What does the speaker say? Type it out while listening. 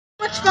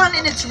much fun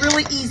and it's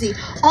really easy.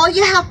 All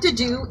you have to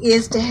do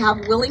is to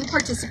have willing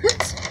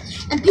participants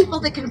and people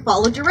that can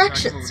follow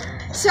directions.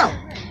 So,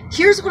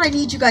 here's what I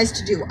need you guys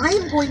to do. I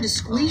am going to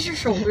squeeze your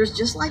shoulders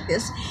just like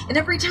this, and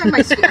every time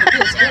I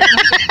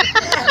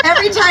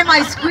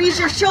squeeze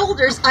your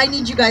shoulders, I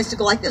need you guys to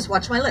go like this.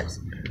 Watch my lips.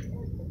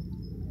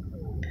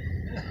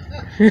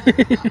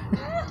 Okay.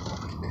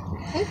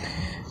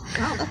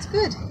 Wow, that's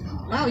good.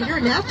 Wow, you're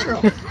a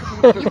natural.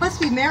 You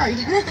must be married.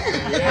 Okay.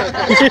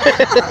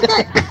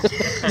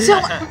 So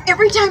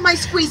every time I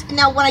squeeze,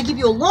 now when I give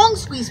you a long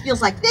squeeze,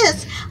 feels like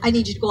this, I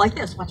need you to go like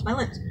this. Watch my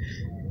lips.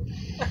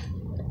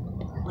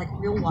 Like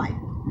real wide.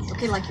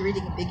 Okay, like you're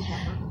eating a big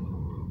hamburger.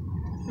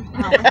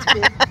 Wow, that's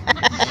big.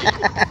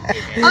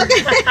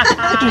 Okay.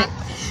 Okay.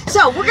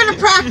 So we're going to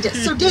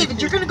practice. So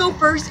David, you're going to go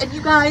first, and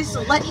you guys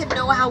let him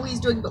know how he's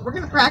doing, but we're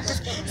going to practice,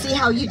 see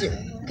how you do.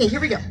 Okay, here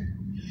we go.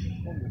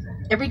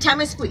 Every time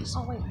I squeeze.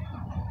 Oh, wait.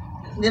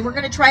 And then we're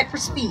going to try it for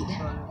speed.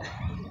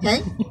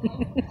 Okay? Come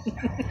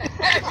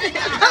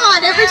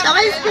on, every time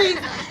I squeeze.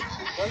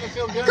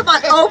 Come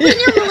on, open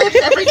your lips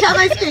every time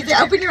I squeeze.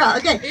 Yeah, open your mouth.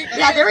 Okay.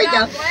 Yeah, there we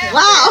go.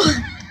 Wow.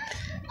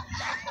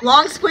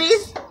 Long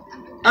squeeze.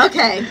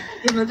 Okay.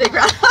 Give him a big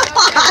round of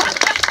applause.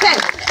 Okay.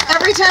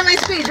 Every time I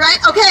squeeze, right?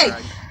 Okay.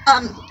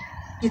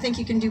 You think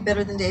you can do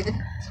better than David?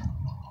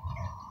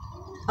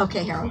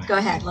 Okay, Harold. Go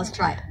ahead. Let's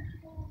try it.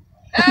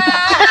 There we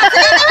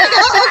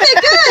go. Okay,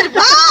 good.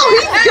 Wow,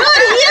 he's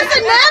good. He is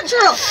a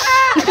natural.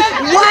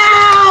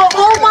 Wow.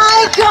 Oh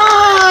my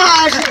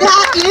gosh.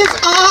 That is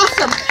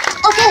awesome.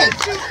 Okay,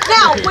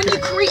 now when you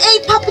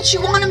create puppets,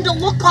 you want them to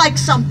look like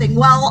something.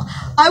 Well,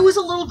 I was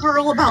a little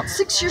girl about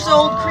 6 years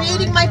old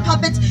creating my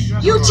puppets.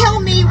 You tell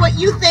me what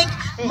you think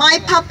my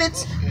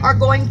puppets are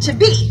going to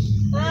be.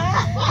 Come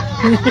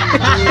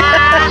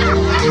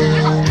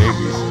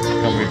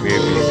here,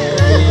 baby.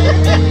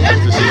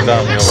 She's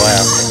down your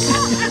lap.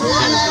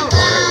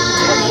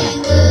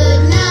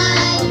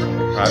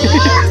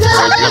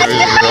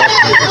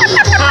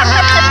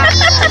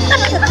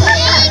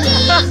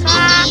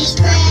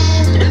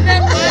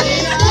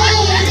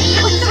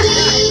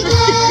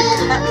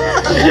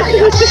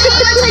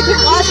 Take your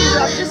glasses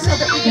off just so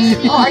that we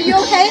can see. Oh, are you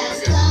okay?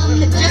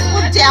 Just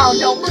look down.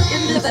 Don't look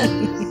into the.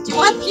 Do you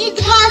want to keep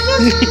the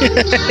glasses?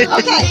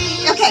 Okay.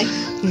 Okay.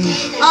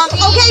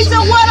 Okay. So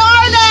what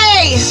are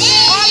they?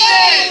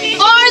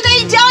 Are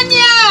they done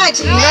yet?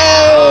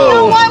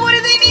 No. Why? What do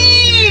they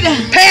need?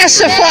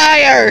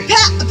 Pacifier.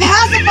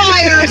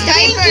 Pacifiers.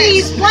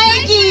 Blankies.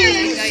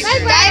 Blankies.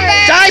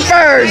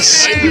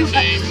 Diapers.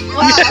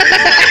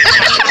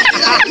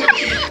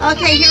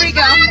 Okay. Here we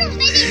go.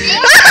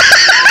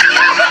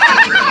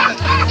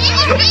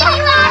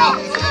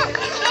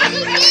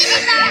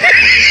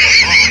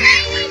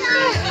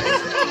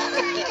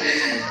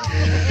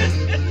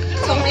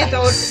 It's only a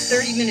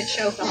 30-minute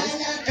show, fellas.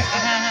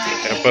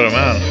 Gotta put them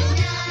on.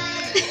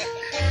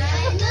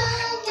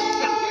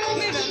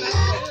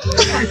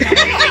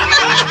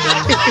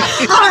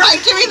 All right,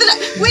 give me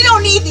the. We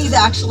don't need these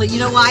actually. You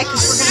know why?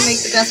 Because we're gonna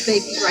make the best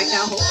babies right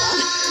now. Hold on.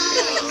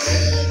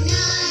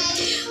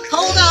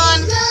 Hold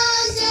on.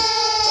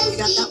 You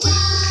got that one?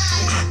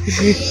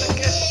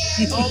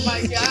 Oh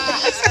my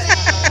God.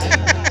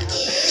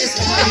 Just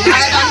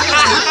right on your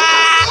lap.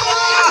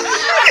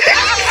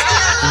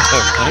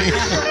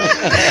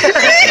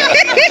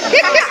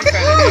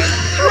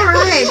 All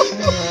right.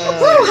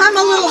 Whew, I'm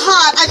a little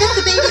hot. I bet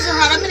the babies are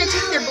hot. I'm going to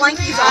take their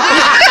blankies off.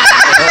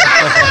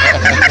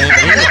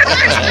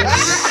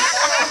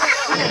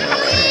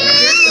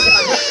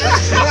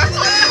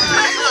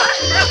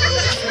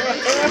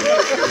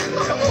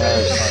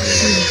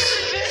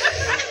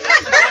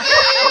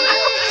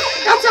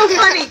 That's so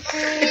funny.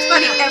 It's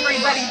funny.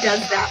 Everybody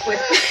does that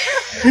with me.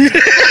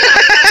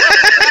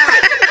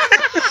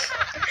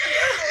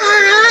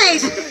 All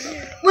right.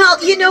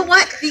 Well, you know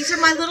what? These are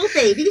my little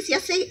babies.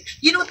 Yes, they.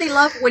 You know what they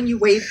love? When you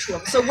wave to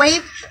them. So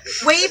wave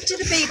to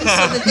the babies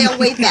so that they'll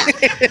wave back.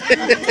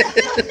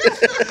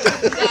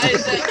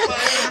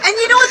 And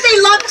you know what they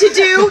love to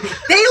do?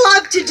 They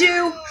love to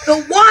do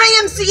the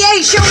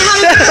YMCA. Show them how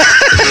to do it.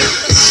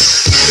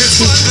 It's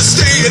fun to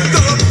stay at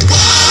the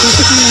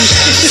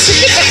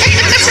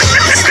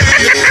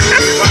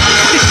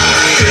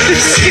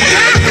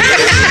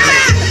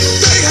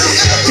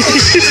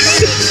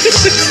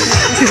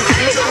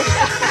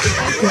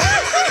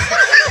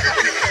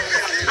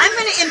I'm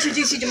going to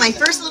introduce you to my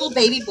first little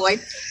baby boy.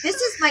 This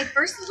is my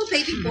first little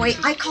baby boy.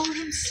 I call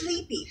him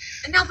Sleepy.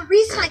 And now the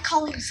reason I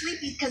call him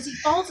Sleepy is because he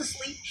falls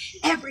asleep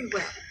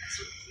everywhere.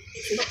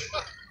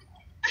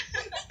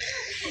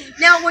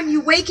 Now when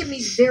you wake him,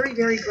 he's very,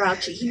 very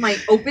grouchy. He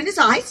might open his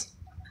eyes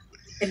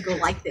and go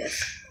like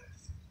this.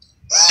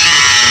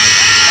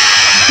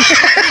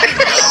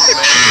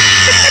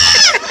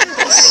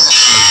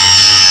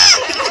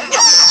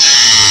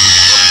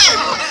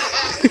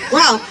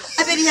 Wow,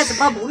 I bet he has a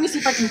bubble. Let me see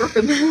if I can burp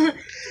him. You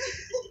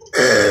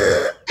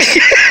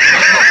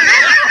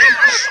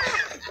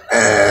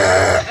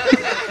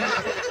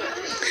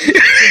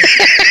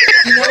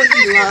know what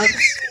he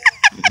loves?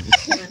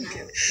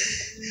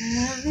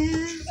 Love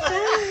is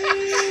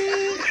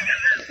fine.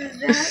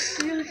 that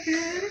feel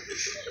good?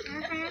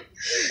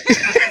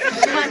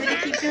 You want me to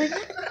keep doing it?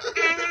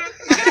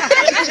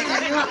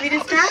 You want me to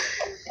stop?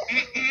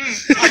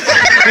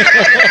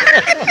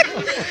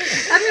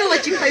 I'm going to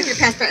let you play with your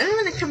passport. I'm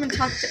going to come and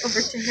talk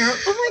over to Harold.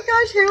 Oh my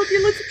gosh, Harold,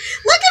 you look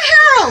at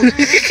Harold!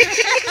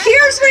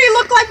 Here's what he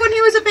looked like when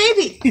he was a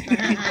baby.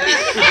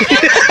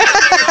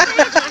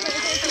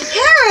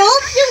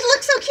 Harold, you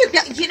look so cute.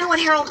 Now, you know what,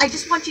 Harold? I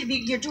just want you to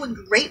be, you're doing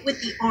great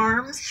with the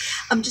arms.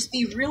 Just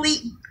be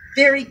really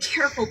very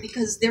careful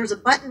because there's a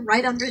button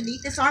right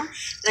underneath this arm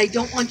and I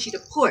don't want you to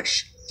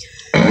push.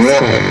 Don't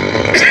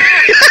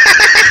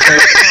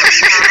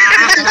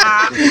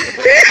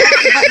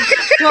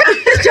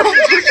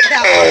push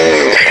that one.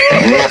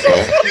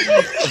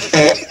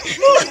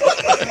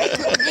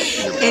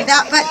 Okay,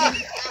 that button,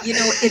 you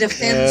know, it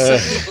offends some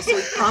people, so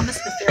we promise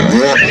the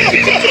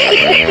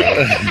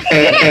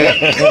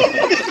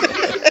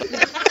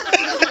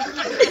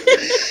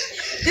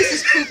This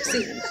is poop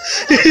season.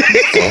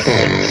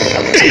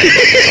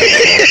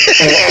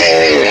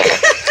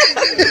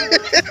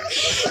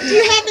 Do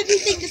you have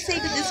anything to say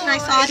to this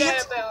nice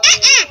audience?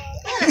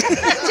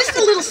 Just a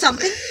little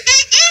something.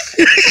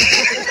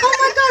 Oh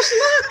my gosh,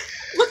 look!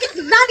 Look at,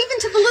 not even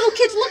to the little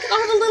kids, look at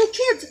all the little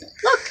kids.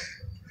 Look,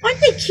 aren't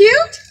they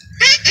cute?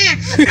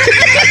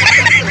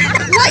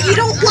 What, you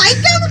don't like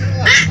them?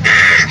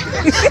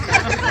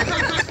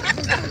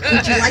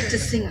 Would you like to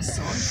sing a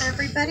song for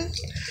everybody?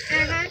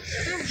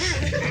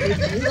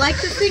 Would you like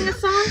to sing a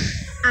song?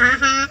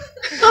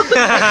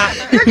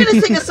 They're going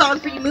to sing a song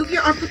for you. Move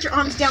your arm, put your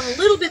arms down a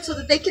little bit so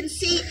that they can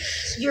see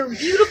your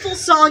beautiful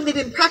song they've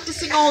been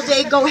practicing all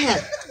day. Go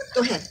ahead.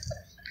 Go ahead.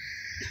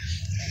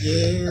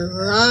 You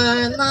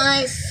are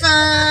my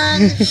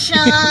sunshine,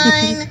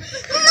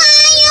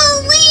 my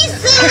only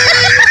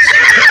sunshine.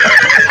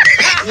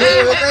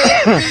 You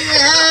make me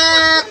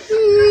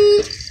happy.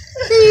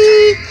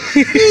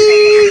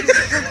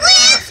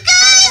 When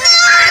skies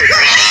are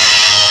gray,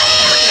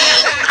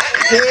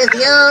 with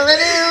your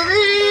little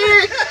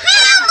beard,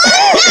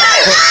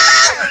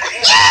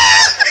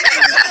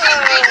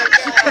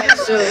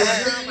 so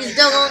please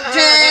don't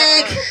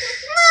take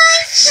my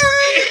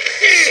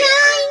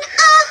sunshine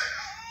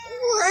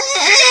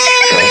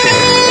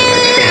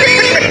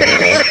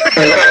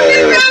away.